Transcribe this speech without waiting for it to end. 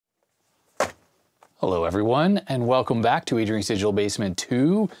Hello everyone, and welcome back to Adrian's Digital Basement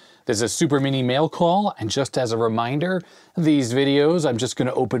 2. This is a super mini mail call, and just as a reminder, these videos, I'm just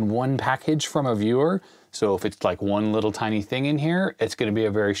gonna open one package from a viewer. So if it's like one little tiny thing in here, it's gonna be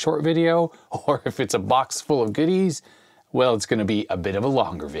a very short video, or if it's a box full of goodies, well, it's gonna be a bit of a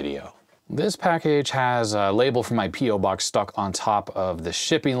longer video. This package has a label for my P.O. box stuck on top of the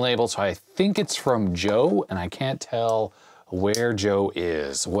shipping label, so I think it's from Joe, and I can't tell where Joe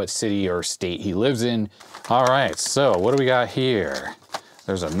is, what city or state he lives in. All right, so what do we got here?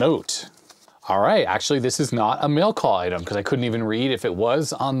 There's a note. All right, actually this is not a mail call item because I couldn't even read if it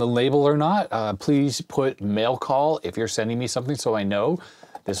was on the label or not. Please put mail call if you're sending me something so I know.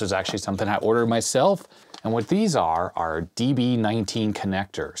 This was actually something I ordered myself. And what these are DB19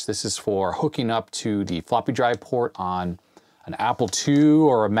 connectors. This is for hooking up to the floppy drive port on an Apple II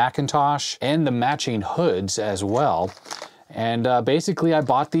or a Macintosh, and the matching hoods as well. And basically I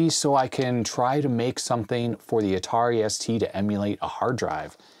bought these so I can try to make something for the Atari ST to emulate a hard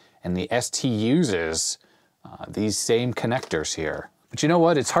drive. And the ST uses these same connectors here. But you know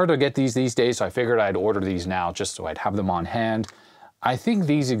what, it's hard to get these days, so I figured I'd order these now just so I'd have them on hand. I think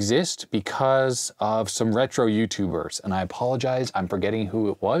these exist because of some retro YouTubers, and I apologize, I'm forgetting who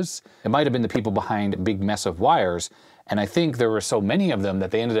it was. It might have been the people behind Big Mess of Wires, and I think there were so many of them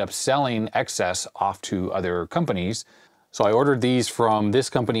that they ended up selling excess off to other companies. So I ordered these from this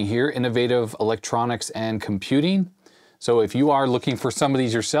company here, Innovative Electronics and Computing. So if you are looking for some of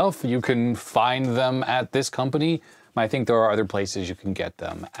these yourself, you can find them at this company. I think there are other places you can get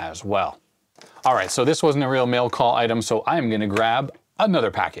them as well. All right, so this wasn't a real mail call item, so I'm gonna grab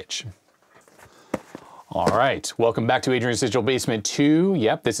another package. All right, welcome back to Adrian's Digital Basement 2.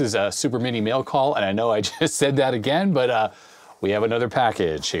 Yep, this is a super mini mail call, and I know I just said that again, but we have another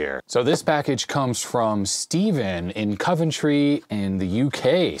package here. So this package comes from Stephen in Coventry in the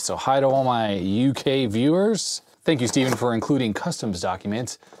UK. So hi to all my UK viewers. Thank you, Stephen, for including customs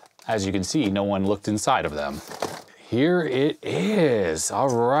documents. As you can see, no one looked inside of them. Here it is. All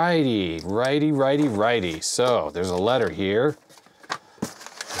righty, righty. So there's a letter here,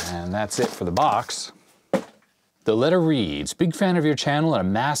 and that's it for the box. The letter reads, big fan of your channel and a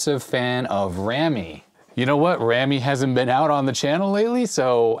massive fan of Rami. You know what, Rami hasn't been out on the channel lately,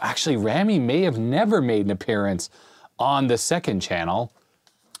 so actually Rami may have never made an appearance on the second channel.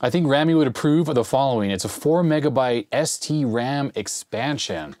 I think Rami would approve of the following. It's a 4 megabyte ST RAM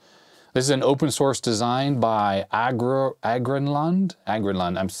expansion. This is an open source design by Agrenland.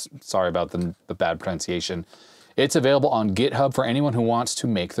 I'm sorry about the bad pronunciation. It's available on GitHub for anyone who wants to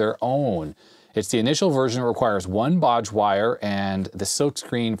make their own. It's the initial version that requires one bodge wire, and the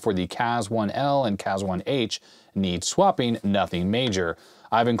silkscreen for the CAS1L and CAS1H needs swapping, nothing major.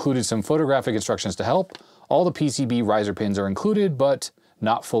 I've included some photographic instructions to help. All the PCB riser pins are included, but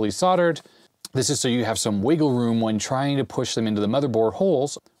not fully soldered. This is so you have some wiggle room when trying to push them into the motherboard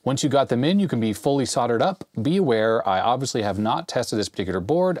holes. Once you got them in, you can be fully soldered up. Be aware, I obviously have not tested this particular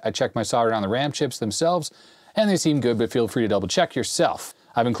board. I checked my solder on the RAM chips themselves, and they seem good, but feel free to double check yourself.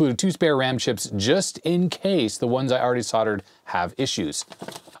 I've included 2 spare RAM chips just in case the ones I already soldered have issues.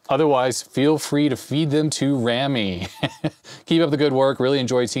 Otherwise, feel free to feed them to Rami. Keep up the good work. Really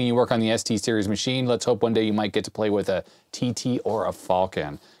enjoyed seeing you work on the ST series machine. Let's hope one day you might get to play with a TT or a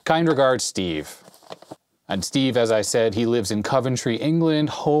Falcon. Kind regards, Steve. And Steve, as I said, he lives in Coventry, England,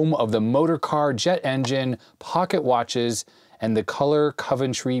 home of the motor car, jet engine, pocket watches, and the color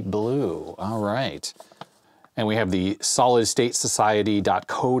Coventry blue. All right. And we have the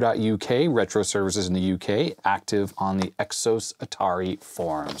solidstatesociety.co.uk, retro services in the UK, active on the Exos Atari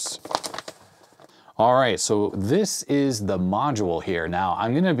forums. All right, so this is the module here. Now,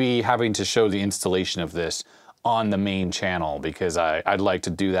 I'm gonna be having to show the installation of this on the main channel because I'd like to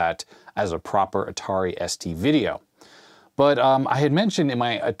do that as a proper Atari ST video. But I had mentioned in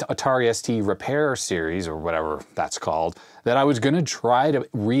my Atari ST repair series, or whatever that's called, that I was gonna try to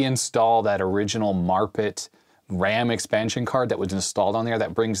reinstall that original Marpet RAM expansion card that was installed on there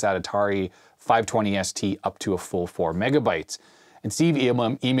that brings that Atari 520 ST up to a full 4 megabytes. And Steve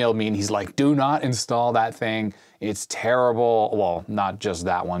emailed me and he's like, do not install that thing. It's terrible. Well, not just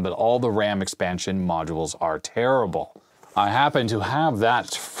that one, but all the RAM expansion modules are terrible. I happen to have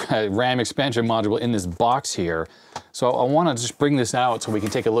that RAM expansion module in this box here. So I want to just bring this out so we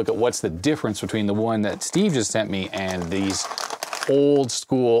can take a look at what's the difference between the one that Steve just sent me and these old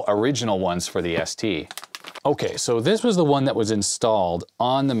school original ones for the ST. Okay, so this was the one that was installed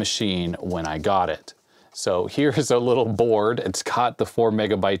on the machine when I got it. So here's a little board. It's got the 4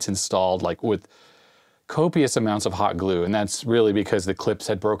 megabytes installed, like with copious amounts of hot glue. And that's really because the clips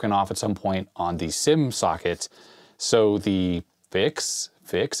had broken off at some point on the SIM sockets. So the fix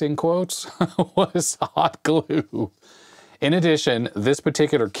fix in quotes, was hot glue. In addition, this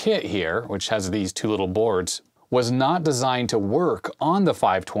particular kit here, which has these two little boards, was not designed to work on the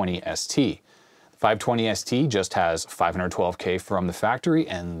 520 ST. 520 ST just has 512K from the factory,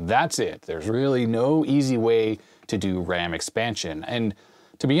 and that's it. There's really no easy way to do RAM expansion. And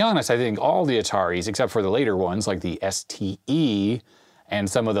to be honest, I think all the Ataris, except for the later ones like the STE and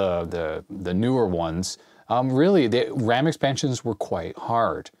some of the newer ones, really the RAM expansions were quite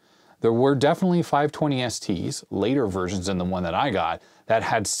hard. There were definitely 520 STs, later versions than the one that I got, that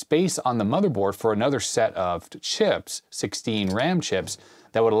had space on the motherboard for another set of chips, 16 RAM chips,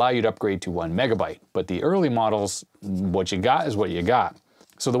 that would allow you to upgrade to 1 megabyte. But the early models, what you got is what you got.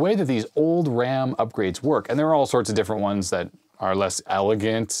 So the way that these old RAM upgrades work, and there are all sorts of different ones that are less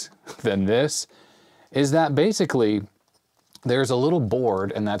elegant than this, is that basically there's a little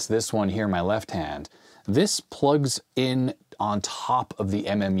board, and that's this one here, my left hand. This plugs in on top of the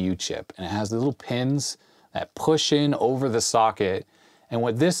MMU chip, and it has the little pins that push in over the socket. And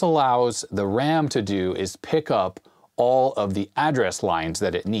what this allows the RAM to do is pick up all of the address lines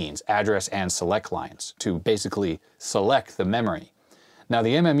that it needs, address and select lines, to basically select the memory. Now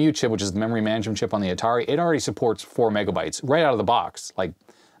the MMU chip, which is the memory management chip on the Atari, it already supports 4 megabytes right out of the box. Like,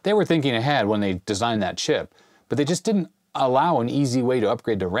 they were thinking ahead when they designed that chip, but they just didn't allow an easy way to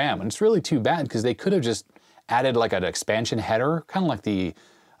upgrade to RAM. And it's really too bad, because they could have just added like an expansion header, kind of like the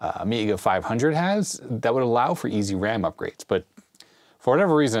Amiga 500 has, that would allow for easy RAM upgrades. But for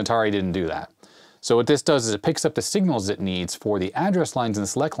whatever reason, Atari didn't do that. So what this does is it picks up the signals it needs for the address lines and the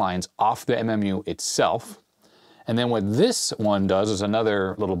select lines off the MMU itself. And then what this one does is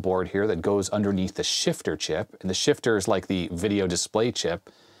another little board here that goes underneath the shifter chip. And the shifter is like the video display chip.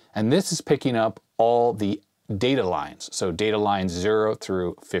 And this is picking up all the data lines. So data lines 0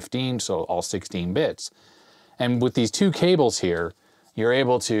 through 15, so all 16 bits. And with these two cables here, you're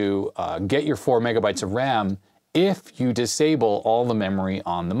able to get your 4 megabytes of RAM if you disable all the memory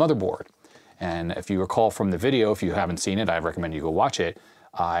on the motherboard. And if you recall from the video, if you haven't seen it, I recommend you go watch it.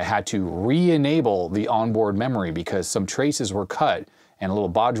 I had to re-enable the onboard memory because some traces were cut and little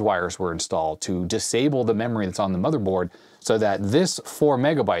bodge wires were installed to disable the memory that's on the motherboard so that this 4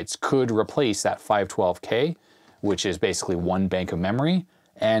 megabytes could replace that 512K, which is basically one bank of memory,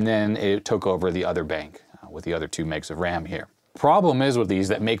 and then it took over the other bank with the other 2 megs of RAM here. Problem is with these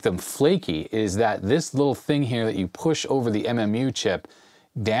that make them flaky is that this little thing here that you push over the MMU chip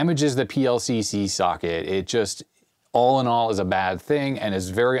damages the PLCC socket. It just, all in all, is a bad thing and is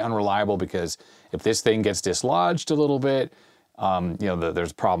very unreliable, because if this thing gets dislodged a little bit,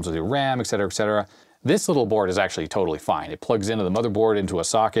 there's problems with your RAM, et cetera, et cetera. This little board is actually totally fine. It plugs into the motherboard into a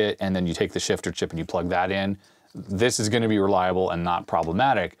socket, and then you take the shifter chip and you plug that in. This is going to be reliable and not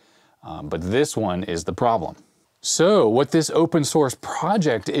problematic, but this one is the problem. So what this open source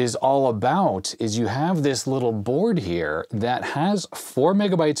project is all about is you have this little board here that has 4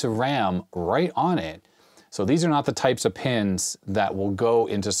 megabytes of RAM right on it. So these are not the types of pins that will go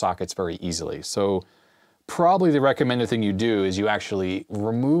into sockets very easily. So probably the recommended thing you do is you actually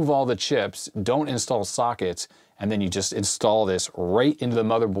remove all the chips, don't install sockets, and then you just install this right into the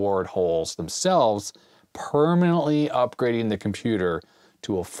motherboard holes themselves, permanently upgrading the computer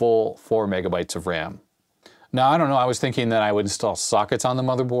to a full 4 megabytes of RAM. Now, I don't know, I was thinking that I would install sockets on the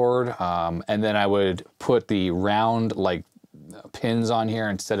motherboard, and then I would put the round like pins on here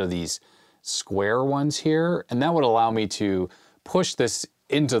instead of these square ones here, and that would allow me to push this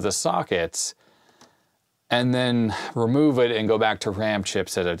into the sockets and then remove it and go back to RAM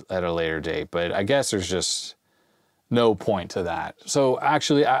chips at a later date. But I guess there's just no point to that. So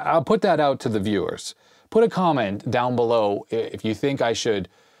actually, I'll put that out to the viewers. Put a comment down below if you think I should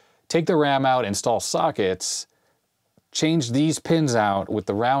take the RAM out, install sockets, change these pins out with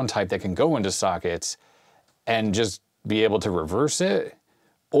the round type that can go into sockets, and just be able to reverse it,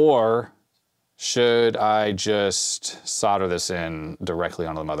 or should I just solder this in directly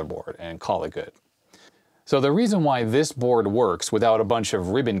onto the motherboard and call it good? So the reason why this board works without a bunch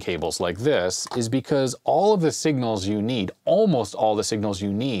of ribbon cables like this is because all of the signals you need, almost all the signals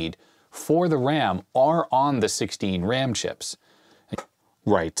you need for the RAM, are on the 16 RAM chips.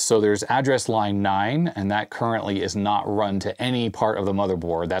 Right, so there's address line 9, and that currently is not run to any part of the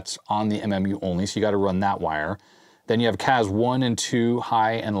motherboard. That's on the MMU only, so you got to run that wire. Then you have CAS 1 and 2,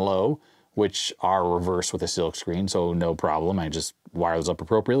 high and low, which are reversed with a silk screen, so no problem. I just wire those up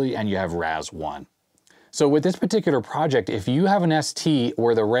appropriately, and you have RAS 1. So with this particular project, if you have an ST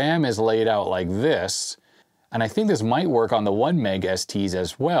where the RAM is laid out like this, and I think this might work on the 1 meg STs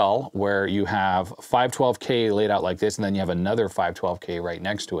as well, where you have 512K laid out like this, and then you have another 512K right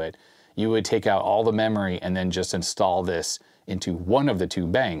next to it. You would take out all the memory and then just install this into one of the two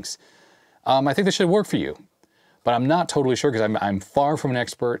banks. I think this should work for you, but I'm not totally sure because I'm far from an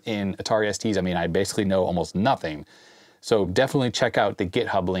expert in Atari STs. I mean, I basically know almost nothing. So definitely check out the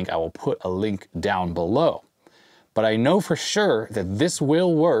GitHub link. I will put a link down below. But I know for sure that this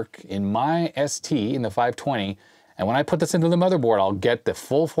will work in my ST in the 520. And when I put this into the motherboard, I'll get the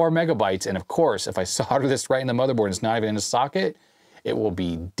full 4 megabytes. And of course, if I solder this right in the motherboard and it's not even in a socket, it will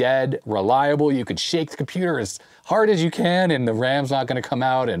be dead reliable. You could shake the computer as hard as you can and the RAM's not gonna come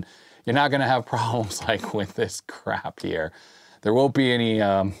out and you're not gonna have problems like with this crap here. There won't be any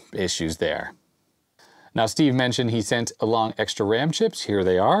issues there. Now, Steve mentioned he sent along extra RAM chips. Here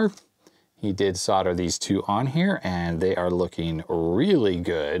they are. He did solder these two on here and they are looking really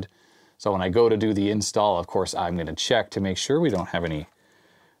good. So when I go to do the install, of course, I'm gonna check to make sure we don't have any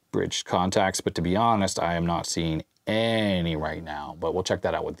bridged contacts, but to be honest, I am not seeing any right now, but we'll check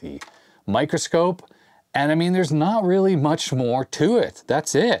that out with the microscope. And I mean, there's not really much more to it.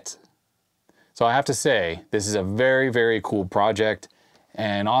 That's it. So I have to say, this is a very, very cool project.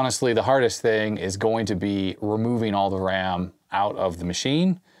 And honestly, the hardest thing is going to be removing all the RAM out of the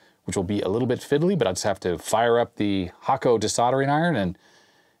machine, which will be a little bit fiddly, but I just have to fire up the Hakko desoldering iron and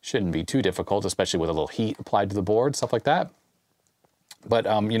shouldn't be too difficult, especially with a little heat applied to the board, stuff like that. But,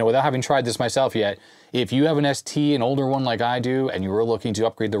 you know, without having tried this myself yet, if you have an ST, an older one like I do, and you were looking to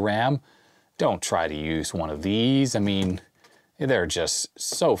upgrade the RAM, don't try to use one of these. I mean, they're just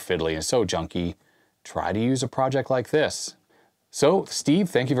so fiddly and so junky. Try to use a project like this. So, Steve,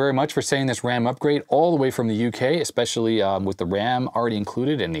 thank you very much for saying this RAM upgrade all the way from the UK, especially with the RAM already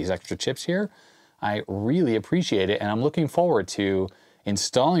included and these extra chips here. I really appreciate it, and I'm looking forward to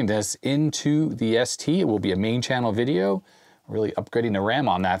installing this into the ST. It will be a main channel video, really upgrading the RAM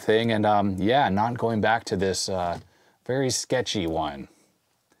on that thing, and yeah, not going back to this very sketchy one.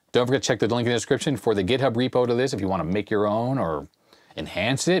 Don't forget to check the link in the description for the GitHub repo to this if you want to make your own or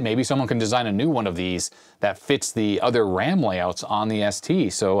enhance it. Maybe someone can design a new one of these that fits the other RAM layouts on the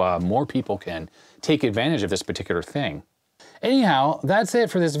ST, so more people can take advantage of this particular thing. Anyhow, that's it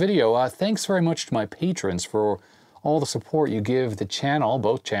for this video. Thanks very much to my patrons for all the support you give the channel,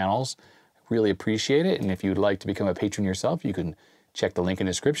 both channels. Really appreciate it. And if you'd like to become a patron yourself, you can check the link in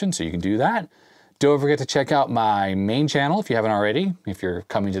the description so you can do that. Don't forget to check out my main channel if you haven't already. If you're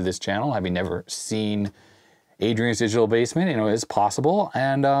coming to this channel, having never seen Adrian's Digital Basement, you know, it's possible.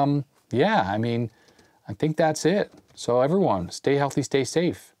 And yeah, I mean, I think that's it. So everyone, stay healthy, stay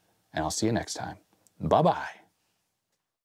safe, and I'll see you next time. Bye-bye.